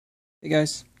Hey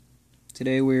guys,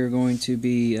 today we're going to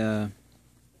be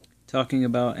talking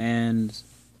about and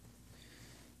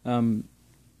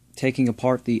taking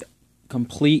apart the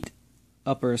complete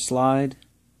upper slide,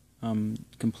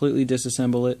 completely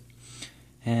disassemble it,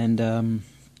 and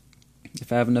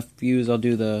if I have enough views I'll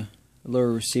do the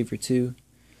lower receiver too,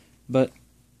 but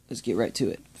let's get right to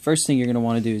it. The first thing you're going to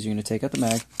want to do is you're going to take out the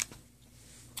mag,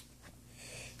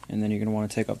 and then you're going to want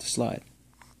to take off the slide.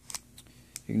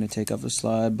 You're going to take off the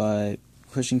slide by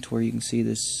pushing to where you can see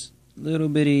this little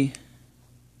bitty,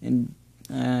 and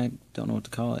I don't know what to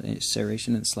call it, it's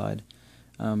serration and slide,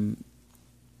 to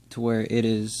where it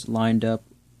is lined up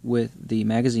with the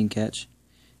magazine catch,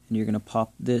 and you're going to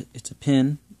pop this. It's a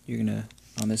pin. You're going to,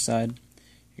 on this side,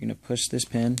 you're going to push this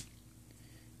pin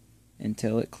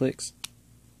until it clicks,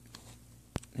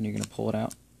 and you're going to pull it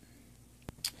out,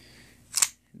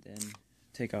 and then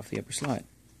take off the upper slide.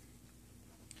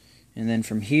 And then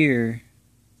from here,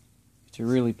 it's a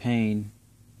real big pain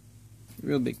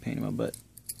in my butt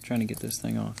trying to get this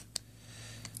thing off.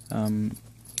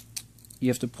 You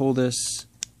have to pull this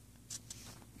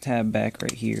tab back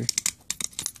right here.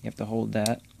 You have to hold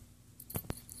that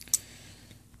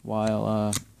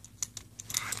while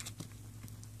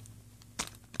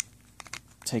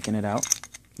taking it out,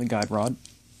 the guide rod.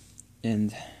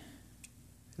 And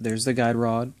there's the guide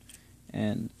rod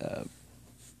and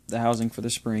the housing for the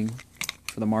spring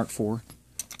for the Mark IV. I'm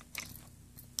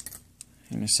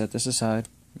going to set this aside.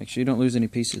 Make sure you don't lose any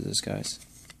pieces of this, guys.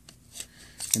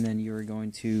 And then you're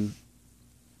going to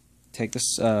take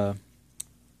this the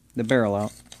barrel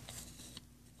out.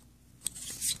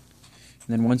 And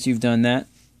then once you've done that,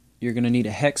 you're going to need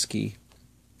a hex key.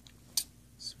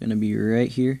 It's going to be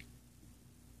right here,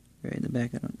 right in the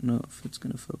back. I don't know if it's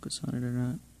going to focus on it or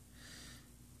not.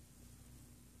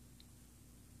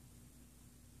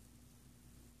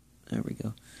 There we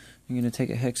go. I'm going to take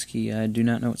a hex key. I do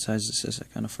not know what size this is. I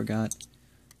kind of forgot.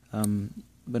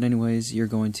 But anyways, you're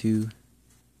going to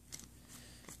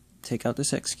take out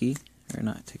this hex key. Or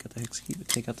not take out the hex key, but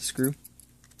take out the screw.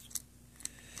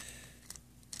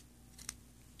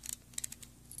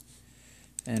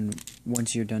 And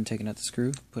once you're done taking out the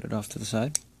screw, put it off to the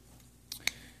side.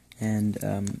 And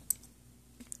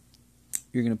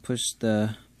you're going to push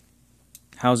the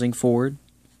housing forward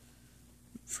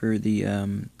for the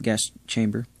gas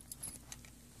chamber.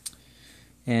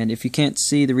 And if you can't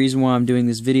see, the reason why I'm doing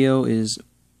this video is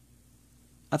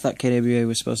I thought KWA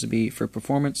was supposed to be for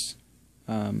performance,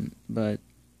 but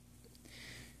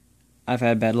I've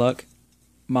had bad luck.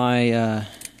 My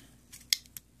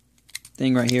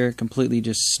thing right here completely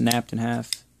just snapped in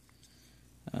half.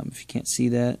 If you can't see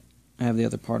that, I have the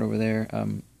other part over there. I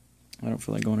don't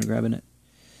feel like going and grabbing it.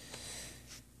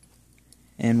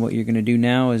 And what you're going to do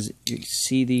now is you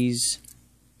see these,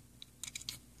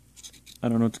 I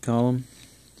don't know what to call them,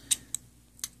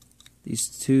 these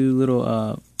two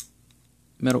little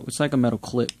metal, it's like a metal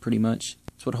clip pretty much.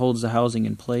 It's what holds the housing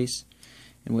in place.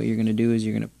 And what you're going to do is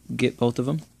you're going to get both of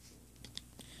them,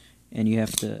 and you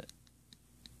have to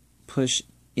push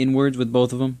inwards with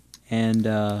both of them and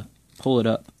pull it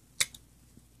up.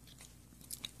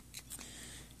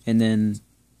 And then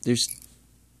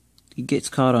it gets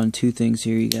caught on two things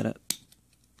here. You gotta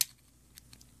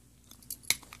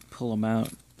pull them out.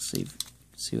 See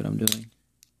what I'm doing.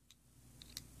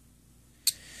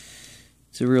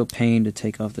 It's a real pain to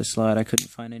take off the slide. I couldn't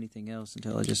find anything else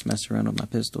until I just messed around with my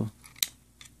pistol.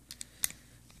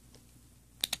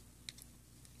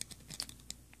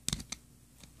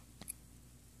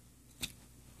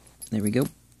 There we go.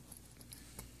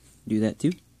 Do that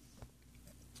too.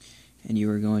 And you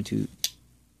are going to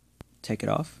take it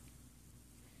off.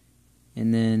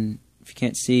 And then, if you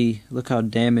can't see, look how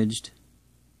damaged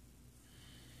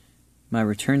my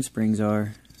return springs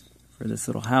are for this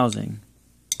little housing.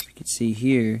 If you can see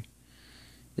here,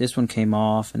 this one came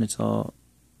off and it's all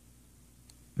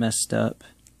messed up.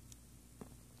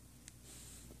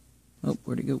 Oh,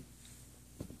 where'd it go?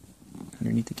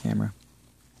 Underneath the camera.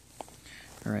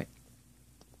 Alright.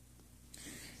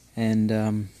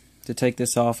 And to take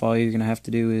this off, all you're going to have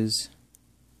to do is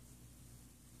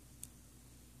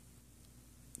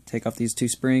take off these two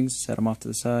springs, set them off to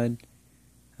the side.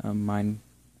 Mine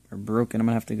are broken. I'm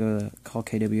going to have to go call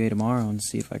KWA tomorrow and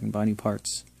see if I can buy new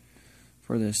parts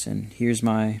for this. And here's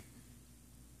my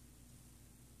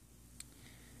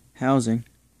housing.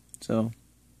 So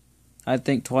I'd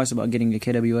think twice about getting a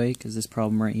KWA because this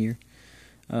problem right here.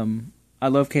 I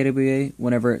love KWA.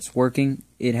 Whenever it's working,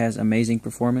 it has amazing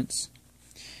performance.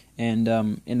 And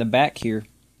in the back here,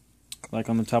 like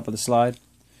on the top of the slide,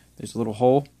 there's a little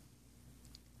hole.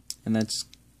 And that's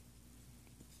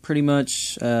pretty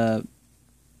much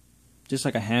just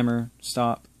like a hammer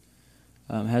stop.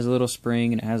 It has a little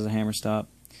spring and it has a hammer stop,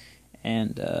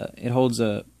 and it holds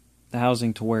the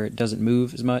housing to where it doesn't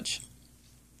move as much,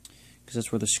 because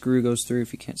that's where the screw goes through.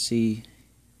 If you can't see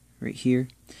right here,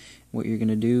 what you're going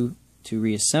to do to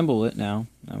reassemble it now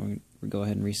we're going to go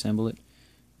ahead and reassemble it.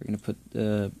 We're going to put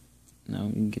now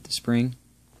you can get the spring.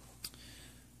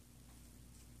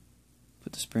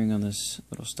 Put the spring on this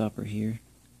little stopper here.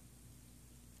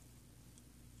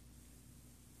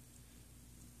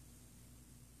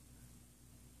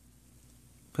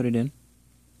 Put it in.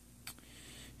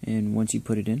 And once you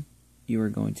put it in, you are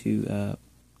going to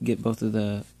get both of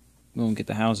the, we'll get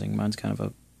the housing. Mine's kind of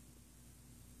a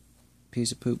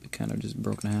piece of poop. It kind of just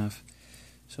broke in half.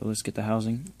 So let's get the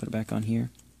housing, put it back on here.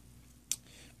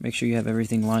 Make sure you have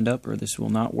everything lined up, or this will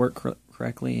not work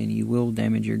correctly and you will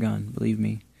damage your gun, believe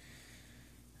me.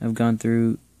 I've gone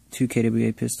through 2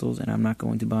 KWA pistols and I'm not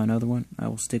going to buy another one. I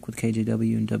will stick with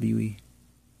KJW and WE.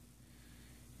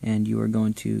 And you are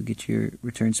going to get your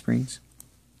return springs.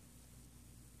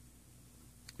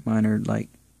 Mine are like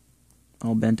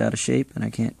all bent out of shape and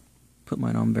I can't put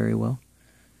mine on very well.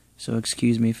 So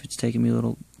excuse me if it's taking me a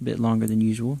little bit longer than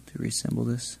usual to reassemble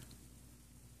this.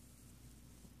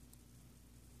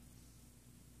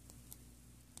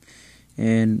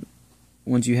 And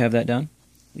once you have that done,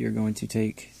 you're going to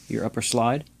take your upper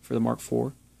slide for the Mark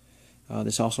IV.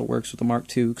 This also works with the Mark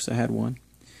II because I had one.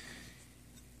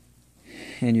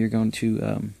 And you're going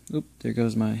to, there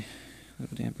goes my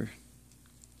little damper.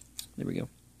 There we go.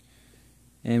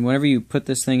 And whenever you put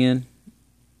this thing in,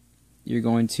 you're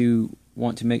going to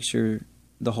want to make sure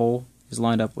the hole is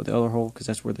lined up with the other hole, because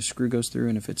that's where the screw goes through,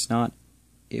 and if it's not,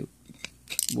 it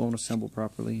won't assemble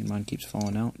properly, and mine keeps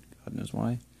falling out. God knows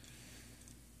why.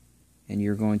 And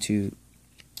you're going to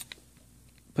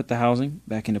put the housing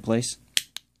back into place,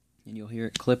 and you'll hear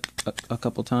it clip a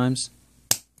couple times,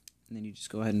 and then you just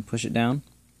go ahead and push it down.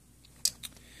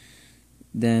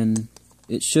 Then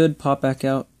it should pop back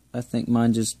out. I think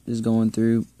mine just is going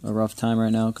through a rough time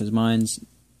right now, because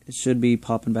it should be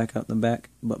popping back out the back,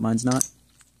 but mine's not.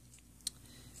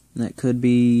 And that could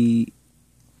be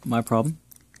my problem,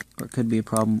 or it could be a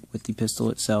problem with the pistol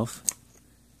itself.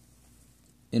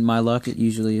 In my luck, it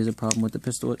usually is a problem with the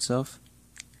pistol itself.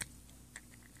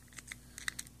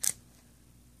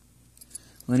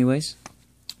 Well, anyways,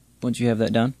 once you have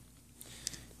that done,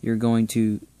 you're going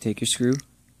to take your screw,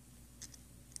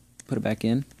 put it back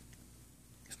in.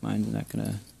 If mine's not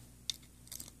gonna,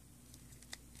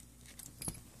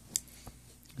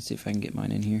 let's see if I can get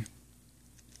mine in here.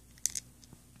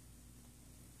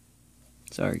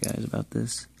 Sorry guys about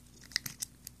this.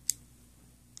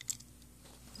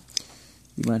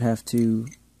 You might have to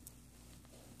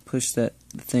push that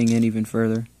thing in even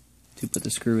further to put the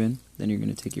screw in. Then you're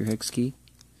going to take your hex key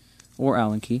or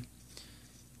Allen key.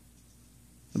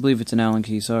 I believe it's an Allen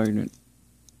key, sorry.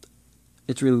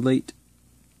 It's really late.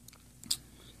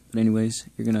 But anyways,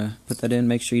 you're going to put that in.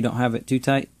 Make sure you don't have it too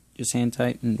tight. Just hand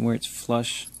tight and where it's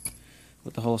flush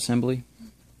with the whole assembly.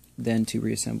 Then to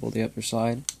reassemble the upper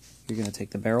side, you're going to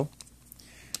take the barrel.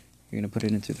 You're going to put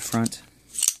it in through the front.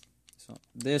 So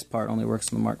this part only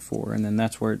works on the Mark IV, and then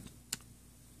that's where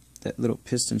that little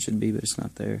piston should be, but it's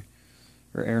not there,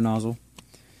 or air nozzle.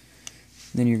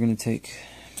 Then you're going to take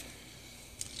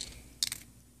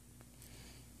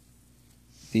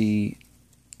the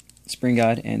spring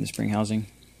guide and the spring housing,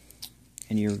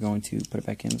 and you're going to put it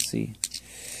back in. Let's see.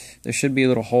 There should be a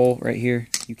little hole right here.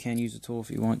 You can use a tool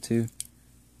if you want to,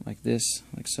 like this,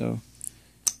 like so.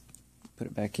 Put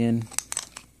it back in.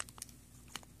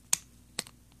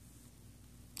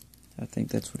 I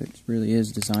think that's what it really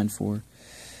is designed for,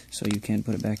 so you can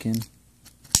put it back in.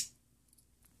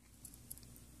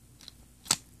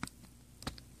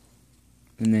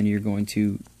 And then you're going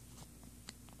to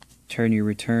turn your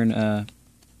return,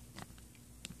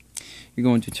 you're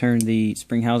going to turn the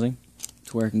spring housing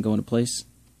to where it can go into place,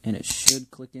 and it should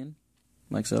click in,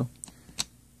 like so.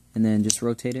 And then just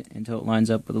rotate it until it lines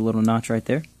up with a little notch right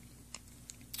there.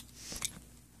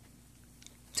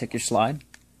 Take your slide,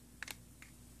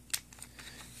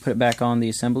 put it back on the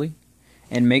assembly,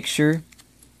 and make sure,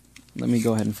 let me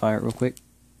go ahead and fire it real quick.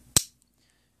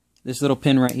 This little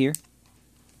pin right here,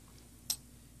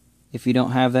 if you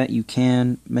don't have that, you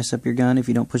can mess up your gun if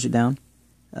you don't push it down.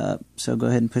 So go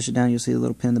ahead and push it down. You'll see the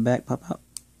little pin in the back pop out.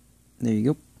 There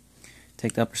you go.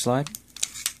 Take the upper slide,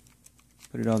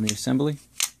 put it on the assembly.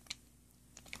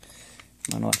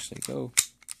 Mine will actually go.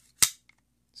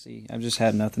 See, I've just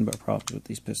had nothing but problems with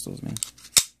these pistols, man.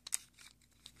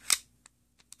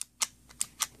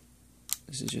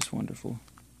 This is just wonderful.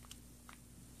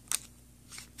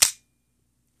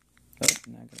 Oh,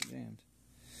 now I got it jammed.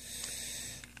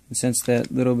 And since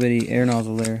that little bitty air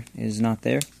nozzle there is not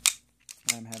there,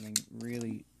 I'm having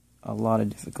really a lot of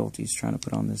difficulties trying to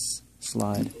put on this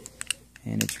slide.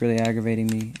 And it's really aggravating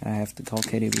me. I have to call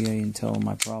KWA and tell them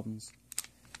my problems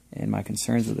and my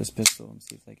concerns with this pistol and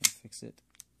see if they can fix it.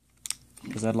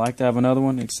 Because I'd like to have another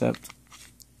one, except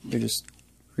they're just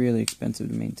really expensive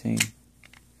to maintain.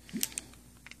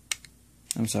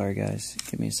 I'm sorry guys,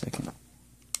 give me a second.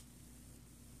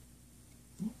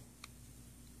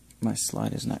 My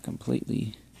slide is not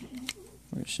completely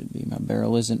where it should be. My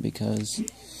barrel isn't because...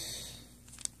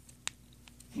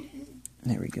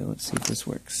 There we go, let's see if this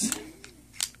works.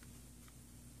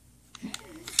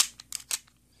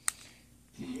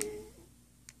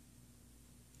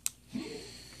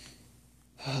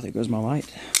 Oh, there goes my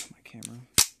light, my camera.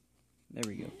 There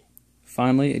we go.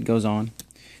 Finally, it goes on.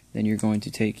 Then you're going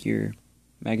to take your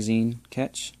magazine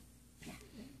catch,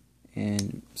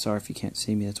 and sorry if you can't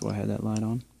see me, that's why I had that light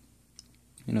on.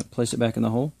 You know, place it back in the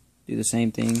hole. Do the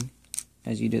same thing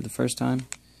as you did the first time.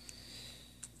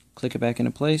 Click it back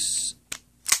into place.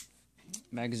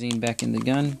 Magazine back in the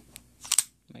gun.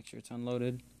 Make sure it's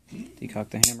unloaded.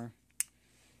 Decock the hammer.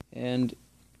 And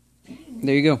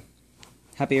there you go.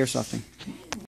 Happy airsofting.